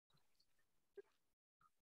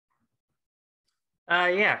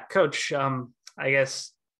Yeah, Coach. I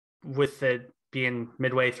guess with it being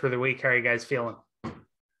midway through the week, how are you guys feeling?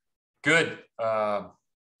 Good.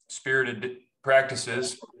 Spirited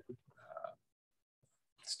practices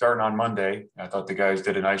starting on Monday. I thought the guys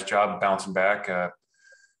did a nice job bouncing back.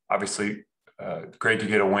 Obviously, great to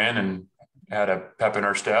get a win and had a pep in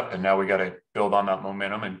our step. And now we got to build on that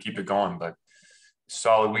momentum and keep it going. But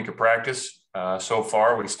solid week of practice so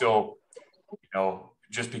far. We still,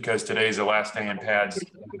 just because today's the last day in pads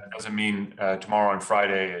doesn't mean tomorrow and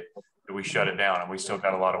Friday that we shut it down. And we still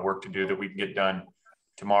got a lot of work to do that we can get done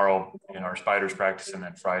tomorrow in our spiders practice and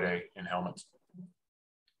then Friday in helmets.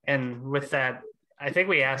 And with that, I think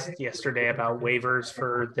we asked yesterday about waivers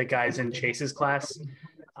for the guys in Chase's class.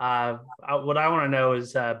 What I want to know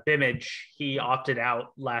is Bimage, he opted out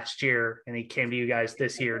last year and he came to you guys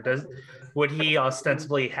this year. Would he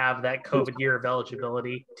ostensibly have that COVID year of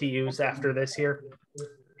eligibility to use after this year?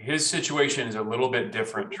 His situation is a little bit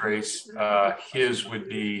different, Trace. His would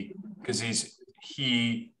be because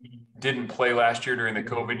he didn't play last year during the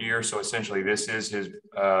COVID year. So essentially this is his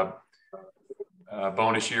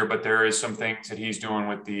bonus year, but there is some things that he's doing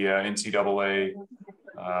with the NCAA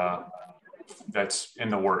that's in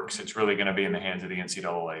the works. It's really going to be in the hands of the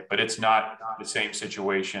NCAA, but it's not the same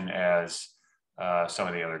situation as some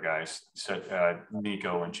of the other guys,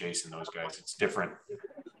 Nico and Chase and those guys. It's different.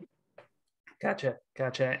 Gotcha.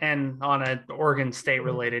 And on an Oregon State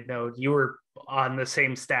related note, you were on the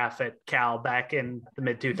same staff at Cal back in the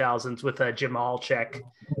mid 2000s with Jim Allcheck,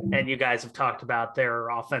 and you guys have talked about their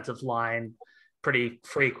offensive line pretty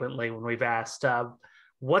frequently when we've asked.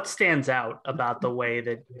 What stands out about the way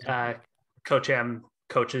that Coach M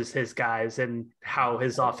coaches his guys and how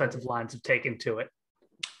his offensive lines have taken to it?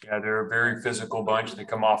 Yeah, they're a very physical bunch. They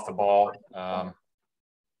come off the ball.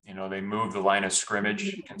 They move the line of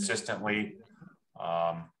scrimmage consistently.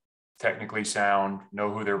 Technically sound,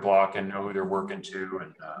 know who they're blocking, know who they're working to.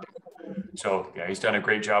 And so, yeah, he's done a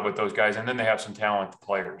great job with those guys. And then they have some talent, the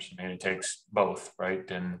players. I mean, it takes both, right?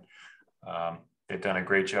 And they've done a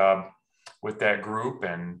great job with that group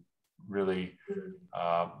and really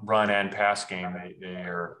run and pass game. They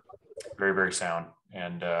are very, very sound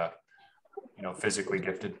and, physically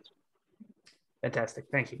gifted. Fantastic.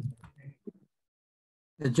 Thank you.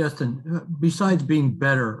 Justin, besides being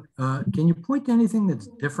better, can you point to anything that's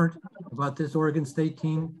different about this Oregon State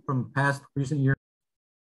team from past recent years?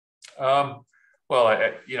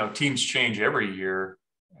 Teams change every year,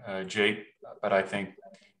 Jake, but I think,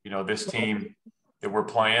 this team that we're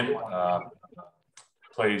playing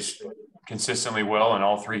plays consistently well in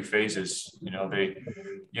all three phases.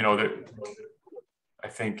 I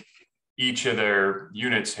think each of their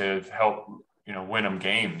units have helped win them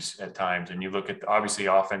games at times. And you look at obviously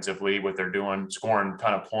offensively what they're doing, scoring a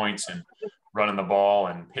ton of points and running the ball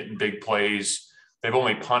and hitting big plays. They've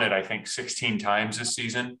only punted, I think, 16 times this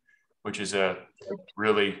season, which is a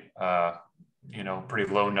really,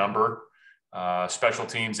 pretty low number. Special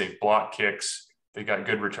teams, they've blocked kicks. They got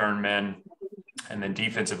good return men. And then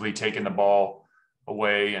defensively taking the ball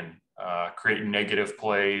away and creating negative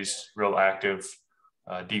plays, real active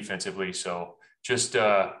defensively. So just,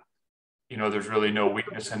 there's really no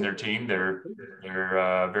weakness in their team. They're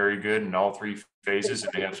very good in all three phases,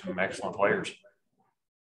 and they have some excellent players.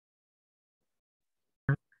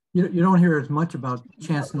 You don't hear as much about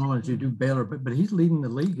Chance Nolan as you do Baylor, but he's leading the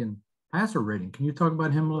league in passer rating. Can you talk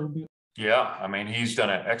about him a little bit? Yeah, I mean, he's done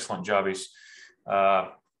an excellent job. He's,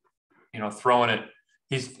 throwing it.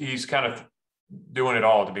 He's kind of doing it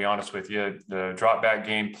all, to be honest with you. The drop back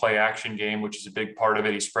game, play action game, which is a big part of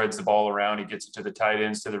it. He spreads the ball around. He gets it to the tight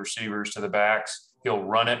ends, to the receivers, to the backs. He'll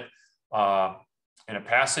run it in a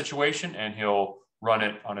pass situation, and he'll run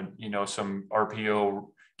it on some RPO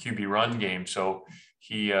QB run game. So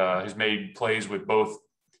he has made plays with both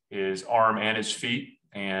his arm and his feet,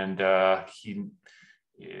 and he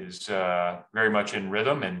is very much in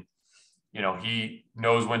rhythm. And he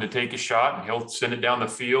knows when to take a shot, and he'll send it down the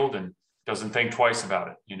field and doesn't think twice about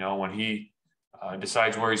it. When he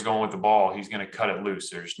decides where he's going with the ball, he's going to cut it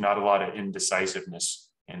loose. There's not a lot of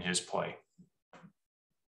indecisiveness in his play.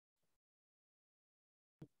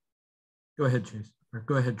 Go ahead, Chase. Or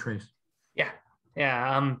go ahead, Trace. Yeah.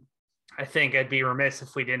 I think I'd be remiss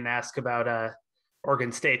if we didn't ask about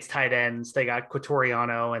Oregon State's tight ends. They got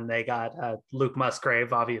Quatoriano and they got Luke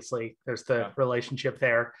Musgrave. Obviously, there's the relationship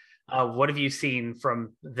there. What have you seen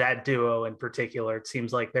from that duo in particular? It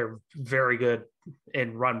seems like they're very good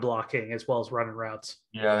in run blocking as well as running routes.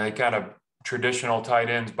 Yeah, they kind of traditional tight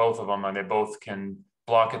ends, both of them, and they both can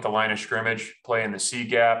block at the line of scrimmage, play in the C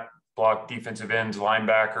gap, block defensive ends,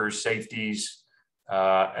 linebackers, safeties,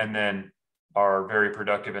 and then are very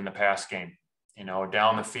productive in the pass game.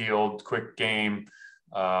 down the field, quick game,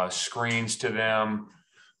 screens to them.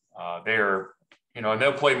 They're, and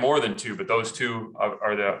they'll play more than two, but those two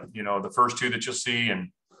are the first two that you'll see.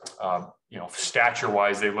 And, stature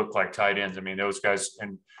wise, they look like tight ends. I mean, those guys,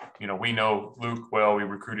 and, we know Luke well, we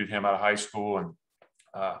recruited him out of high school, and,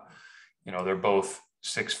 they're both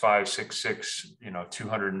 6'5", 6'6",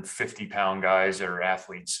 250-pound guys that are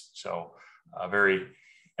athletes. So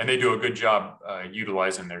and they do a good job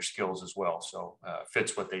utilizing their skills as well. So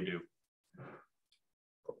fits what they do.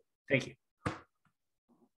 Thank you.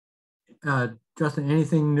 Justin,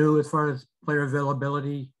 anything new as far as player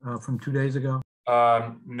availability from 2 days ago?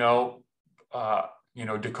 No.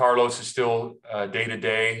 DeCarlos is still day to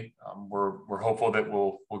day. We're hopeful that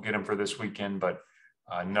we'll get him for this weekend, but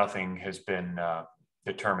nothing has been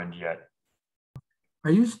determined yet.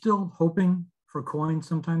 Are you still hoping for Coyne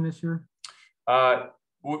sometime this year?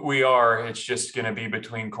 We are. It's just going to be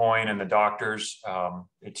between Coyne and the doctors.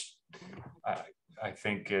 I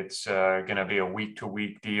think it's going to be a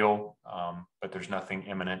week-to-week deal, but there's nothing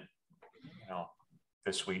imminent,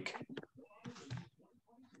 this week.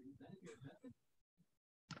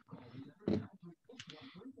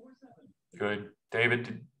 Good. David,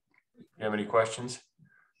 do you have any questions?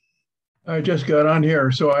 I just got on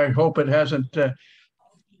here, so I hope it hasn't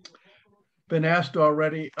been asked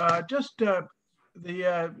already. Your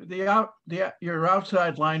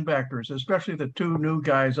outside linebackers, especially the two new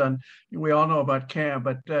guys we all know about Cam,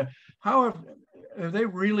 but how have they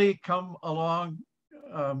really come along?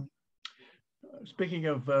 Speaking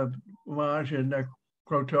of Maj and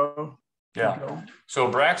Croteau. Yeah. So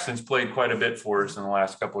Braxton's played quite a bit for us in the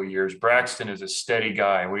last couple of years. Braxton is a steady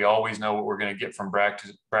guy. We always know what we're going to get from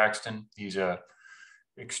Braxton. He's a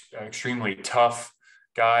extremely tough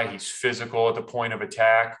guy. He's physical at the point of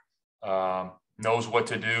attack, knows what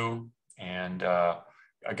to do, and a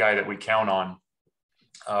guy that we count on.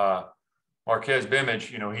 Marquez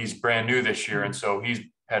Bimage, he's brand new this year, and so he's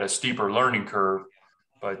had a steeper learning curve,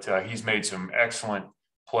 but he's made some excellent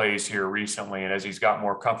plays here recently. And as he's got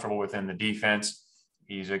more comfortable within the defense,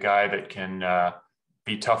 he's a guy that can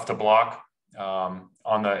be tough to block on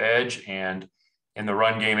the edge and in the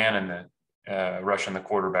run game and in the rushing the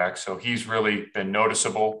quarterback. So he's really been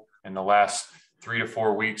noticeable in the last 3 to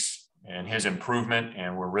 4 weeks and his improvement,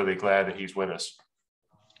 and we're really glad that he's with us.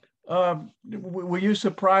 Were you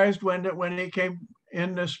surprised when he came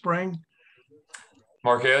in this spring?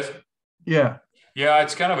 Marquez? Yeah. Yeah,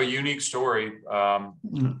 it's kind of a unique story, but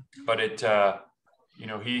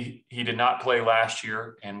he did not play last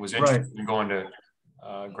year and was interested in going to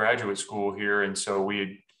graduate school here, and so we had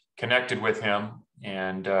connected with him,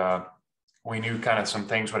 and we knew kind of some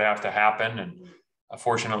things would have to happen, and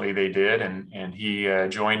fortunately they did, and he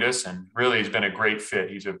joined us, and really has been a great fit.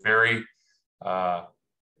 He's a very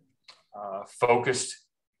focused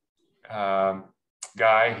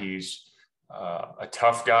guy. He's a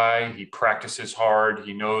tough guy. He practices hard.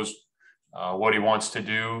 He knows what he wants to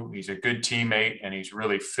do. He's a good teammate, and he's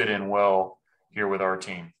really fit in well here with our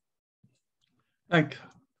team. Thanks.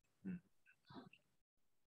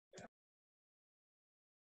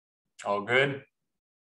 All good.